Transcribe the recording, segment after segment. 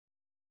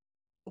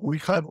we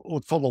have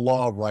what's called the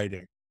law of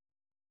writing,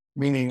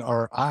 meaning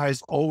our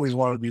eyes always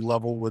want to be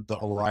level with the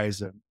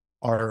horizon.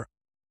 Our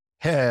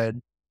head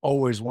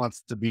always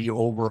wants to be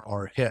over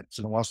our hips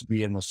and wants to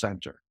be in the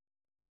center.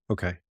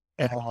 Okay.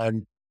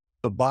 And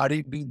the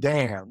body be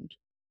damned.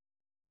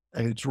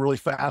 And it's really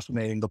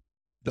fascinating. The,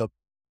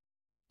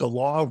 the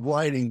law of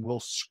writing will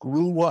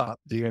screw up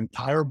the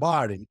entire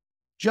body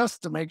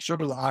just to make sure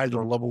the eyes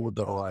are level with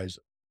the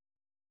horizon.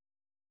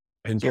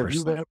 So if you've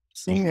Interesting. ever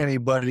seen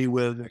anybody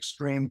with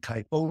extreme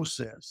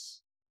kyphosis,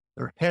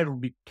 their head will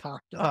be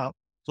cocked up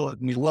so it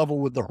can be level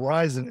with the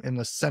horizon in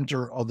the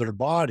center of their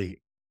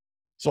body.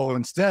 So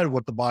instead,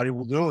 what the body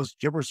will do is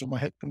gibberish so my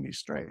head can be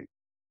straight.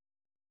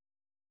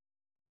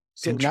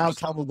 So now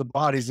Interesting. tell me the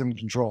body's in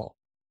control.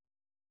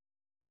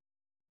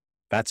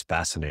 That's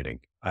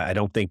fascinating. I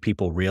don't think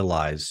people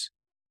realize,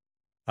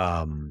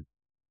 um,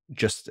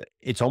 just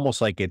it's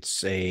almost like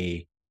it's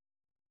a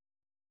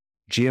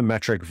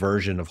geometric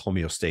version of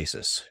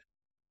homeostasis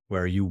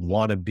where you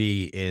want to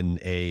be in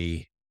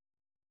a,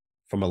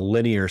 from a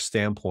linear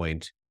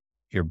standpoint,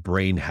 your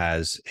brain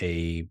has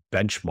a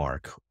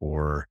benchmark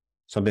or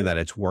something that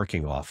it's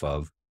working off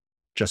of,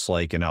 just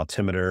like an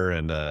altimeter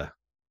and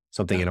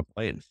something Yeah. in a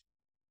plane.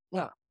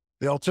 Yeah.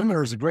 The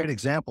altimeter is a great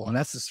example, and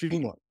that's the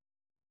feeling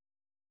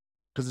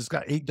because it's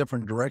got 8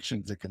 different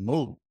directions it can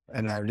move,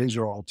 and that is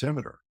your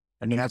altimeter.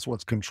 And that's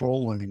what's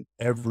controlling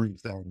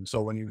everything.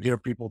 So when you hear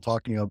people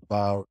talking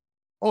about,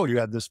 oh, you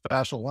have this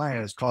fascial line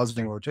that's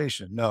causing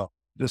rotation. No,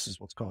 this is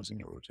what's causing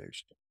the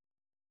rotation.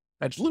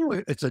 It's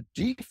literally, it's a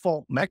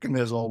default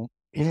mechanism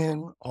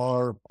in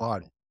our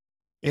body,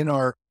 in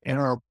our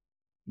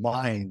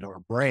mind or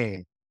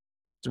brain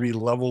to be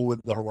level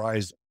with the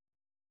horizon.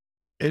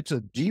 It's a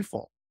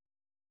default.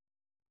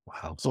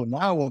 Wow. So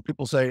now when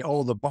people say,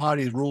 oh, the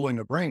body's ruling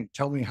the brain,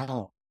 tell me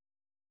how.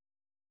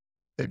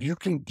 If you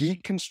can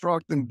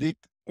deconstruct and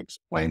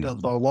explain the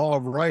law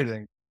of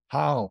writing,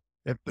 how,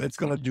 if it's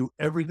going to do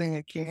everything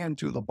it can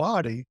to the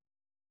body,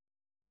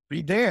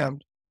 be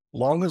damned.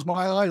 Long as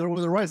my eyes are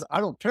with the horizon, I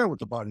don't care what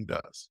the body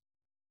does.